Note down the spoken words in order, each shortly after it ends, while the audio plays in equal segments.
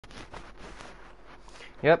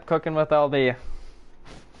Yep, cooking with LB.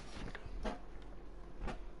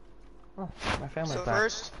 Oh, my family's So back.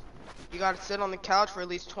 first, you gotta sit on the couch for at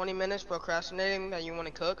least 20 minutes procrastinating that you want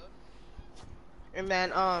to cook. And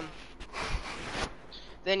then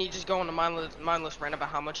you just go on a mindless rant about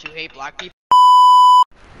how much you hate black people.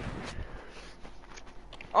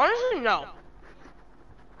 Honestly, no.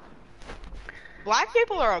 Black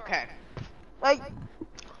people are okay. Like,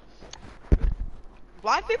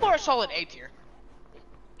 black people are solid A tier.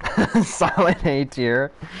 Solid A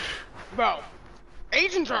tier. Bro,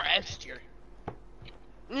 Asians are S tier.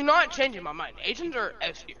 You're not changing my mind. Asians are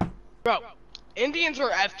S tier. Bro, Indians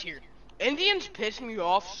are F tier. Indians piss me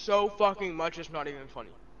off so fucking much, it's not even funny.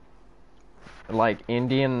 Like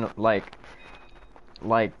Indian, like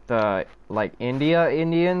India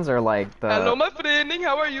Indians, or like the... Hello, my friend,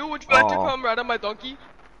 how are you? Would you like to come ride on my donkey?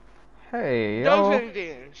 Hey, Those yo.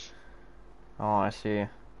 Indians. Oh, I see.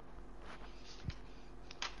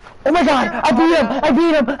 Oh my god! I beat him! I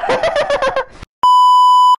beat him!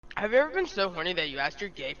 Have you ever been so horny that you asked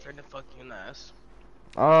your gay friend to fuck you in the ass?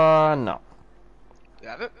 No. You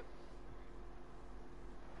haven't?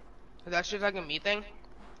 Is that shit like a me thing?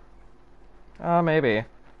 Maybe.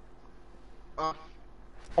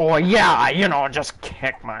 Oh yeah, you know, just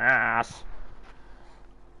kick my ass.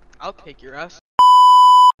 I'll kick your ass.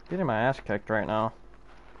 Getting my ass kicked right now.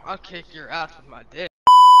 I'll kick your ass with my dick.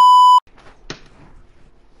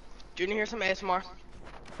 Do you wanna hear some ASMR?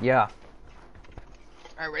 Yeah.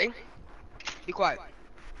 Alright, ready? Be quiet.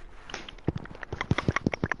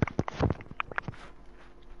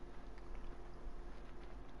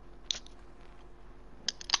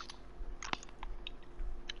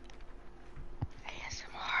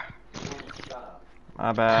 ASMR.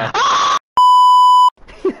 My bad.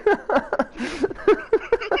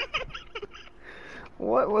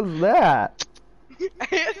 What was that?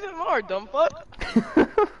 ASMR, dumb fuck.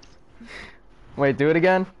 Wait, do it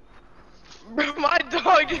again? Bro, my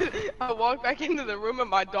dog just... I walked back into the room and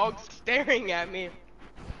my dog's staring at me.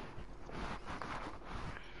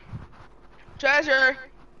 Treasure!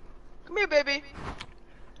 Come here, baby.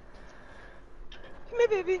 Come here,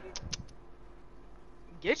 baby.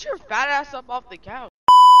 Get your fat ass up off the couch.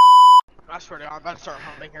 I swear to God, I'm about to start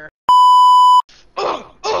humping her.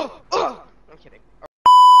 I'm kidding.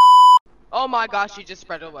 Oh my gosh, she just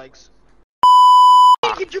spread her legs.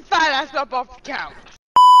 Get your fat ass up off the couch.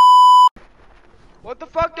 What the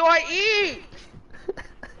fuck do I eat?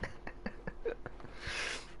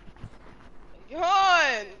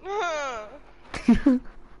 God.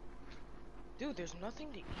 Dude, there's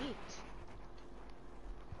nothing to eat.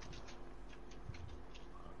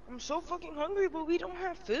 I'm so fucking hungry, but we don't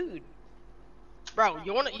have food. Bro,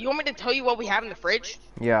 you want me to tell you what we have in the fridge?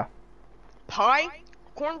 Yeah. Pie,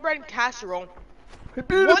 cornbread, and casserole.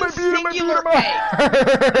 One singular egg.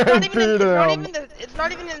 It's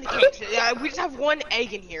not even in the case. We just have one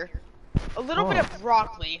egg in here. A little bit of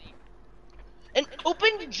broccoli. An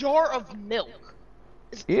open jar of milk.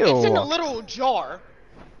 It's in a little jar.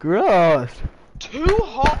 Gross. 2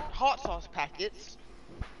 hot sauce packets.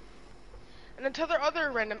 And until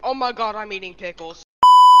other random. Oh my god, I'm eating pickles.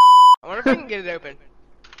 I wonder if I can get it open.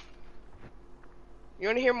 You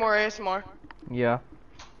wanna hear more ASMR? Yeah.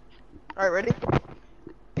 Alright, ready?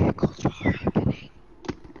 Pickles are happening.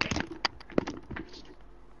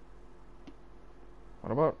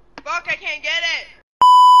 What about? Fuck, I can't get it!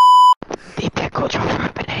 The pickles are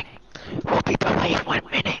happening. We'll be delayed 1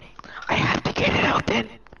 minute. I have to get it open.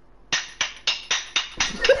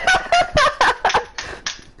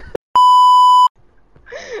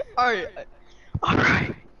 Alright.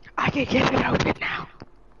 I can get it open now.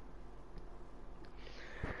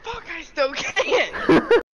 Fuck, I still can't.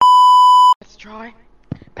 Let's try.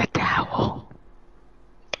 The towel.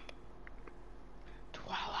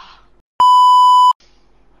 Voila.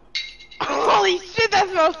 Holy shit, that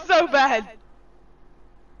smells so bad.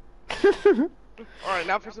 Alright,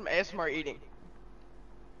 now for some ASMR eating.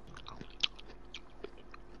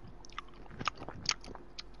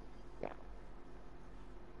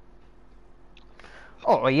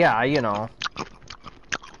 Oh yeah, you know.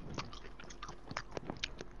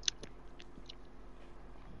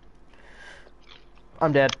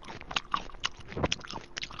 I'm dead.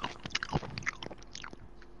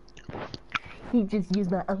 He just used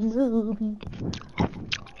my own movie.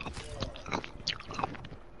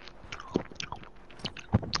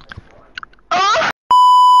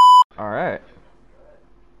 Alright.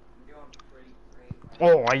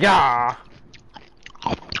 Oh yeah.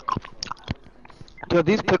 Dude,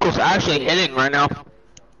 these pickles are actually hitting right now.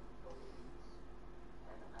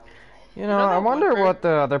 You know, I wonder what the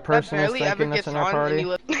other person is thinking that's in our party.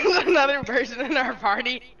 Another person in our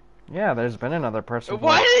party? Yeah, there's been another person for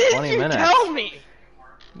Why like 20 didn't you minutes. tell me?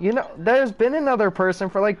 You know, there's been another person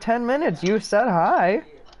for like 10 minutes. You said hi.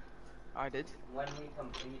 I did.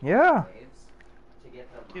 Yeah.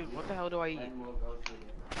 Dude, what the hell do I eat?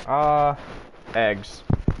 Eggs.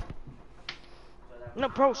 No,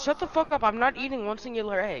 bro, shut the fuck up. I'm not eating one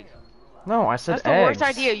singular egg. No, I said That's eggs. the worst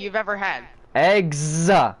idea you've ever had. Eggs.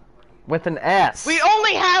 With an S. We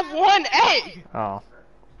only have one egg! Oh.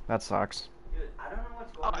 That sucks.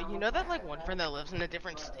 Oh, you know that, like, one friend that lives in a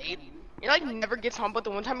different state? He, like, never gets home, but the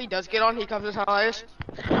one time he does get on, he comes to tell us,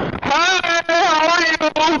 "Hi, how are you?"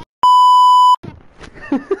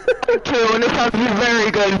 True, and it sounds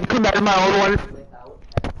very good compared to my old one.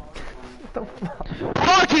 What the fuck?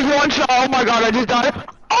 Fuck, he's one shot. Oh my god, I just died.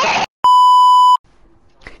 Oh!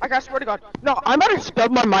 I swear to God. No, I'm about to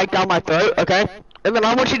shove my mic down my throat, okay? And then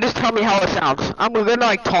I want you to just tell me how it sounds. I'm gonna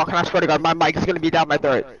like talk, and I swear to God, my mic is gonna be down my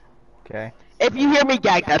throat. Okay. If you hear me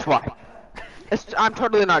gag, that's why. I'm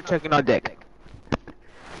totally not choking on dick.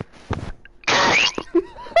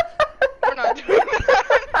 We're not doing that.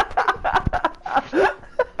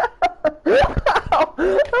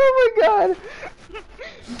 Oh my god.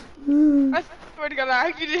 I swear to God, I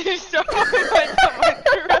actually just shoved my mic down my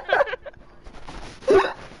throat.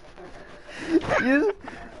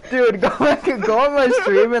 Dude, go on my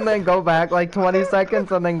stream and then go back like 20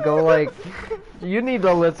 seconds and then go like, you need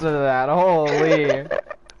to listen to that, holy.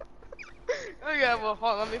 Okay, well,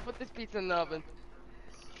 hold on, let me put this pizza in the oven.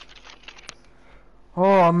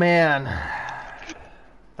 Oh man,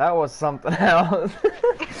 that was something else.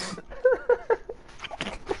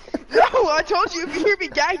 No, I told you, if you hear me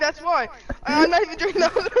gag, that's why. I'm not even doing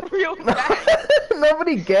that with a real gag.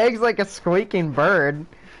 Nobody gags like a squeaking bird.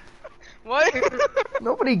 What?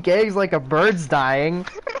 Nobody gags like a bird's dying.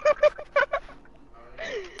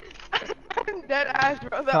 I'm dead ass,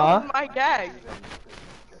 bro. That Huh? was my gag.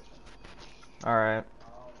 Alright.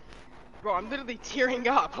 Bro, I'm literally tearing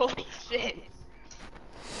up. Holy shit.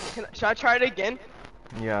 Should I try it again?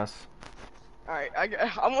 Yes. Alright, I'm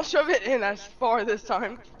gonna shove it in as far this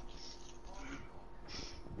time.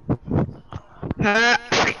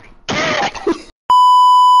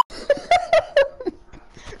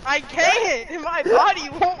 I can't! My body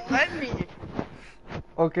won't let me!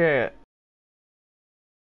 Okay,